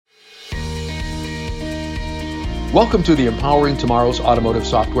Welcome to the Empowering Tomorrow's Automotive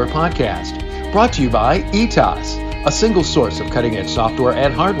Software Podcast, brought to you by ETAS, a single source of cutting-edge software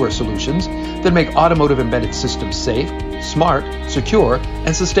and hardware solutions that make automotive embedded systems safe, smart, secure,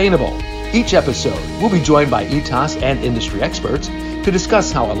 and sustainable. Each episode, we'll be joined by ETAS and industry experts to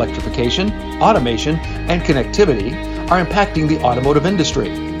discuss how electrification, automation, and connectivity are impacting the automotive industry.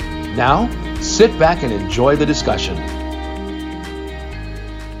 Now, sit back and enjoy the discussion.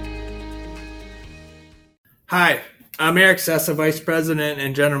 Hi, I'm Eric Sessa, Vice President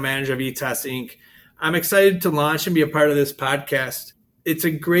and General Manager of ETAS Inc. I'm excited to launch and be a part of this podcast. It's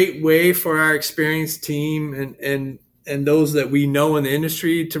a great way for our experienced team and those that we know in the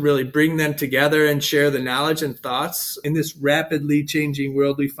industry to really bring them together and share the knowledge and thoughts in this rapidly changing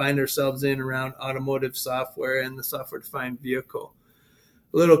world we find ourselves in around automotive software and the software-defined vehicle.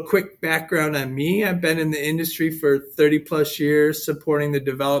 A little quick background on me. I've been in the industry for 30 plus years, supporting the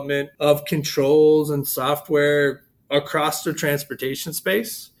development of controls and software across the transportation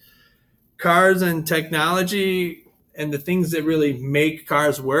space. Cars and technology and the things that really make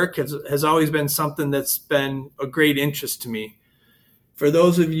cars work has always been something that's been a great interest to me. For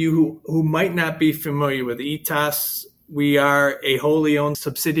those of you who might not be familiar with ETAS, we are a wholly owned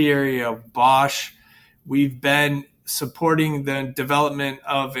subsidiary of Bosch. We've been supporting the development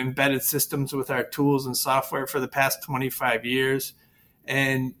of embedded systems with our tools and software for the past 25 years.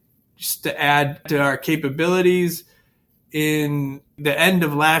 And just to add to our capabilities, in the end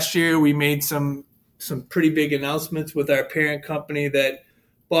of last year, we made some pretty big announcements with our parent company that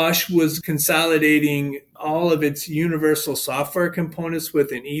Bosch was consolidating all of its universal software components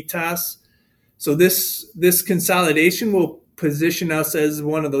within ETAS. So this consolidation will position us as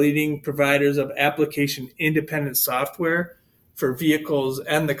one of the leading providers of application independent software for vehicles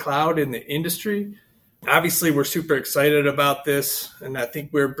and the cloud in the industry. Obviously, we're super excited about this, and I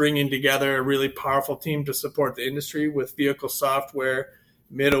think we're bringing together a really powerful team to support the industry with vehicle software,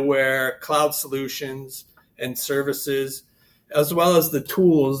 middleware, cloud solutions, and services, as well as the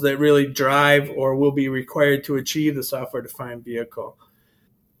tools that really drive or will be required to achieve the software-defined vehicle.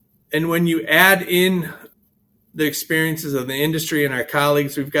 And when you add in the experiences of the industry and our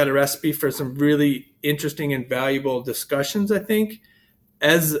colleagues, we've got a recipe for some really interesting and valuable discussions, I think.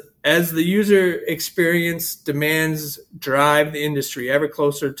 As the user experience demands drive the industry ever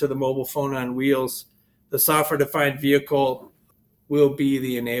closer to the mobile phone on wheels, the software-defined vehicle will be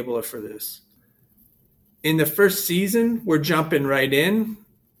the enabler for this. In the first season, we're jumping right in.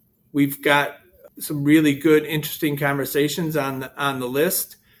 We've got some really good, interesting conversations on the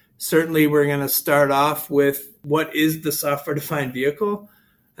list. Certainly, we're going to start off with what is the software-defined vehicle.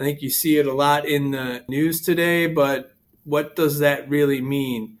 I think you see it a lot in the news today, but what does that really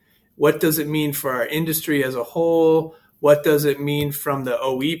mean? What does it mean for our industry as a whole? What does it mean from the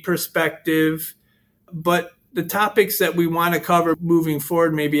OE perspective? But the topics that we want to cover moving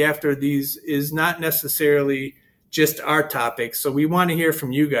forward, maybe after these, is not necessarily just our topics. So we want to hear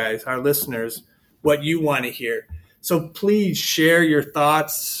from you guys, our listeners, what you want to hear. So please share your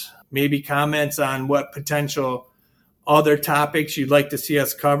thoughts, maybe comments on what potential other topics you'd like to see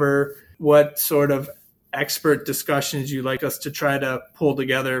us cover, what sort of expert discussions you'd like us to try to pull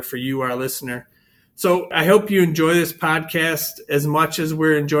together for you, our listener. So I hope you enjoy this podcast as much as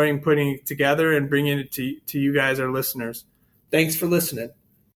we're enjoying putting it together and bringing it to you guys, our listeners. Thanks for listening.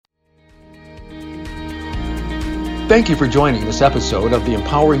 Thank you for joining this episode of the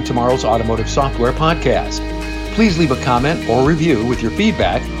Empowering Tomorrow's Automotive Software Podcast. Please leave a comment or review with your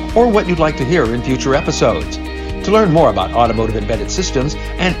feedback or what you'd like to hear in future episodes. To learn more about automotive embedded systems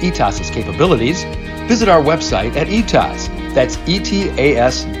and ETAS's capabilities, visit our website at ETAS. That's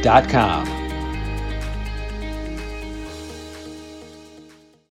ETAS.com.